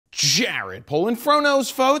Jared Polin,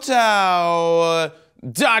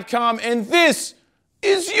 FroKnowsPhoto.com, and this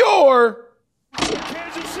is your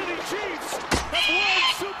Kansas City Chiefs have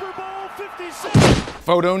won Super Bowl 56.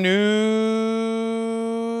 Photo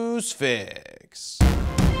News Fix.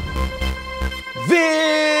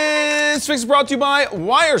 This fix is brought to you by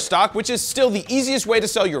Wirestock, which is still the easiest way to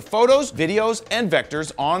sell your photos, videos, and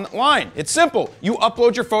vectors online. It's simple. You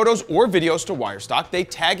upload your photos or videos to Wirestock, they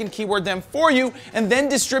tag and keyword them for you, and then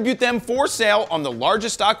distribute them for sale on the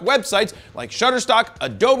largest stock websites like Shutterstock,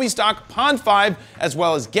 Adobe Stock, Pond5, as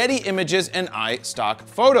well as Getty Images and iStock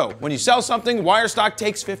Photo. When you sell something, Wirestock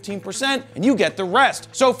takes 15% and you get the rest.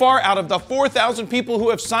 So far, out of the 4,000 people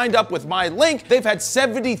who have signed up with my link, they've had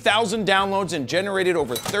 70,000 downloads and generated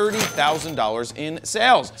over $30,000 in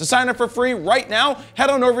sales. To sign up for free right now, head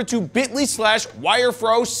on over to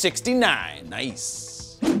bit.ly/wirefro69.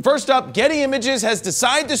 Nice. First up, Getty Images has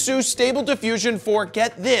decided to sue Stable Diffusion for,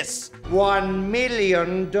 get this, $1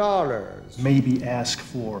 million. Maybe ask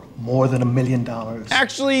for more than $1 million.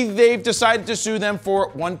 Actually, they've decided to sue them for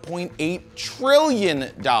 $1.8 trillion.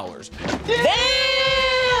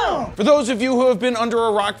 For those of you who have been under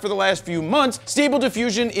a rock for the last few months, Stable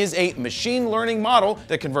Diffusion is a machine learning model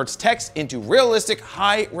that converts text into realistic,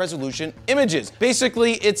 high-resolution images.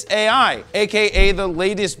 Basically, it's AI, aka the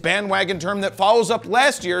latest bandwagon term that follows up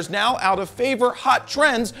last year's now out-of-favor hot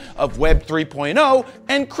trends of Web 3.0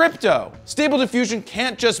 and crypto. Stable Diffusion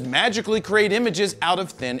can't just magically create images out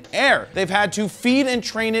of thin air. They've had to feed and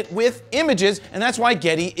train it with images, and that's why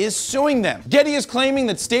Getty is suing them. Getty is claiming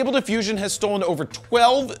that Stable Diffusion has stolen over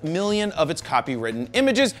 12 million of its copywritten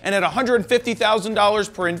images, and at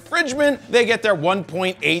 $150,000 per infringement, they get their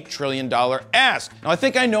 $1.8 trillion ask. Now, I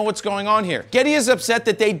think I know what's going on here. Getty is upset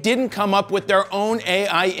that they didn't come up with their own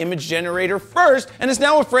AI image generator first, and is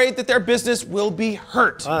now afraid that their business will be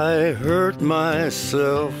hurt. I hurt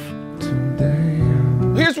myself.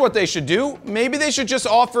 Here's what they should do. Maybe they should just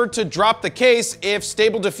offer to drop the case if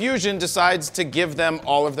Stable Diffusion decides to give them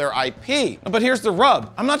all of their IP. But here's the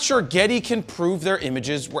rub. I'm not sure Getty can prove their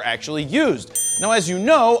images were actually used. Now, as you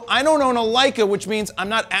know, I don't own a Leica, which means I'm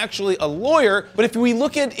not actually a lawyer, but if we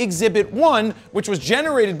look at Exhibit 1, which was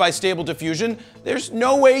generated by Stable Diffusion, there's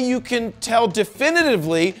no way you can tell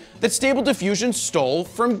definitively that Stable Diffusion stole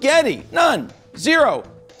from Getty. None. Zero.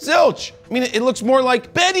 Zilch. I mean, it looks more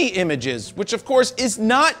like Betty Images, which of course is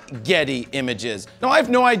not Getty Images. Now, I have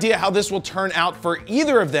no idea how this will turn out for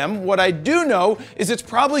either of them. What I do know is it's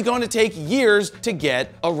probably going to take years to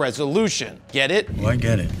get a resolution. Get it? Oh, I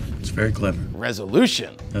get it. It's very clever.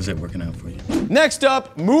 Resolution. How's that working out for you? Next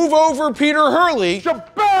up, move over Peter Hurley.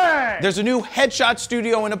 Shabang! There's a new headshot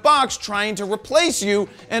studio in a box trying to replace you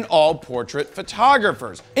and all portrait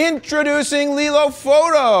photographers. Introducing Lilo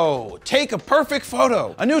Photo. Take a perfect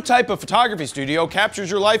photo. A new type of photography studio captures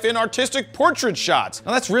your life in artistic portrait shots.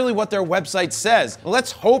 Now, that's really what their website says.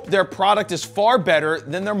 Let's hope their product is far better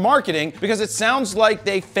than their marketing, because it sounds like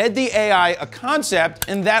they fed the AI a concept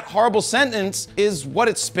and that horrible sentence is what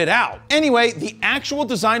it spit out. Anyway, the actual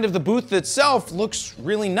design of the booth itself looks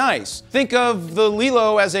really nice. Think of the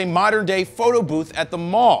Lilo as a modern-day photo booth at the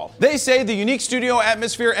mall. They say the unique studio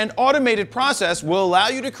atmosphere and automated process will allow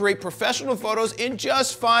you to create professional photos in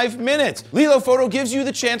just 5 minutes. Lilo Photo gives you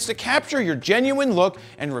the chance to capture your genuine look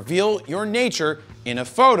and reveal your nature in a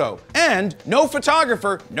photo. And no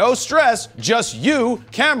photographer, no stress, just you,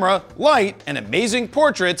 camera, light, and amazing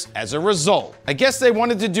portraits as a result. I guess they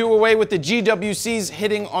wanted to do away with the GWCs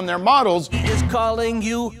hitting on their models is calling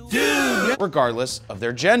you dude, regardless of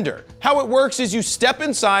their gender. How it works is you step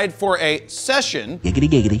inside for a session, giggity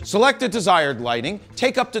giggity, select the desired lighting,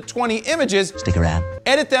 take up to 20 images, stick around,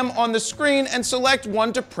 edit them on the screen, and select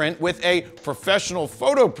one to print with a professional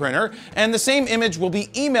photo printer, and the same image will be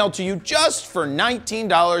emailed to you just for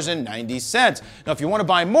 $19.90. Now, if you want to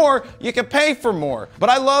buy more, you can pay for more. But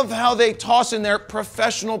I love how they toss in their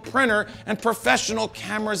professional printer and professional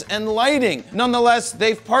cameras and lighting. Nonetheless,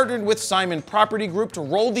 they've partnered with Simon Property Group to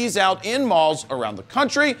roll these out in malls around the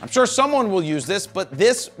country. I'm sure someone will use this, but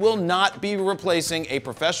this will not be replacing a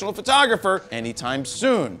professional photographer anytime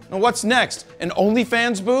soon. Now, what's next? An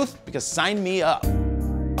OnlyFans booth? Because sign me up.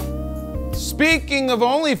 Speaking of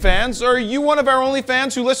OnlyFans, are you one of our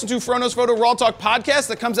OnlyFans who listen to FroKnowsPhoto Raw Talk podcast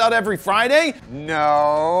that comes out every Friday?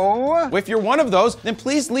 No. If you're one of those, then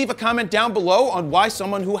please leave a comment down below on why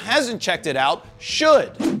someone who hasn't checked it out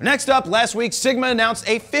should. Next up, last week, Sigma announced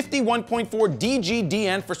a 51.4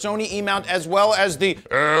 DGDN for Sony E-mount as well as the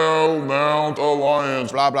L-mount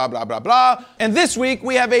Alliance, blah, blah, blah, blah, blah. And this week,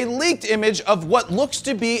 we have a leaked image of what looks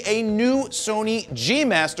to be a new Sony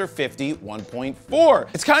G-Master 51.4.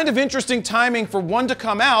 It's kind of interesting timing for one to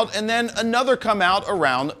come out and then another come out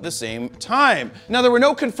around the same time. Now, there were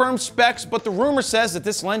no confirmed specs, but the rumor says that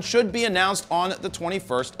this lens should be announced on the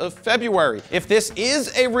 21st of February. If this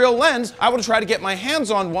is a real lens, I will try to get my hands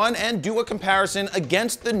on one and do a comparison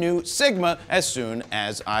against the new Sigma as soon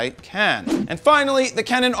as I can. And finally, the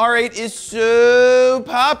Canon R8 is so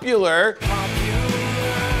popular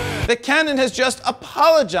that Canon has just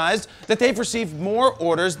apologized that they've received more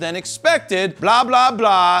orders than expected, blah, blah,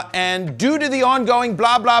 blah, and due to the ongoing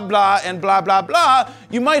blah, blah, blah, and blah, blah, blah,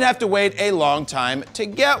 you might have to wait a long time to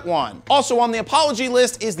get one. Also on the apology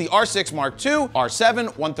list is the R6 Mark II, R7,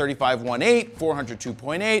 135-1.8,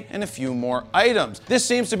 402.8, and a few more items. This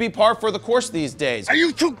seems to be par for the course these days. Are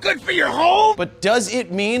you too good for your home? But does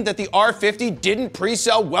it mean that the R50 didn't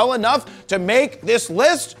pre-sell well enough to make this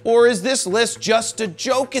list? Or is this list just a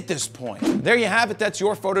joke at this point? There you have it. That's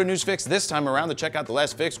your photo news fix this time around. To check out the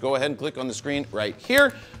last fix, go ahead and click on the screen right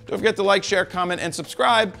here. Don't forget to like, share, comment, and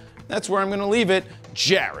subscribe. That's where I'm going to leave it.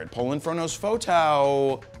 Jared, Polin,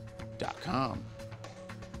 FroKnowsPhoto.com.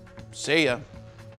 See ya.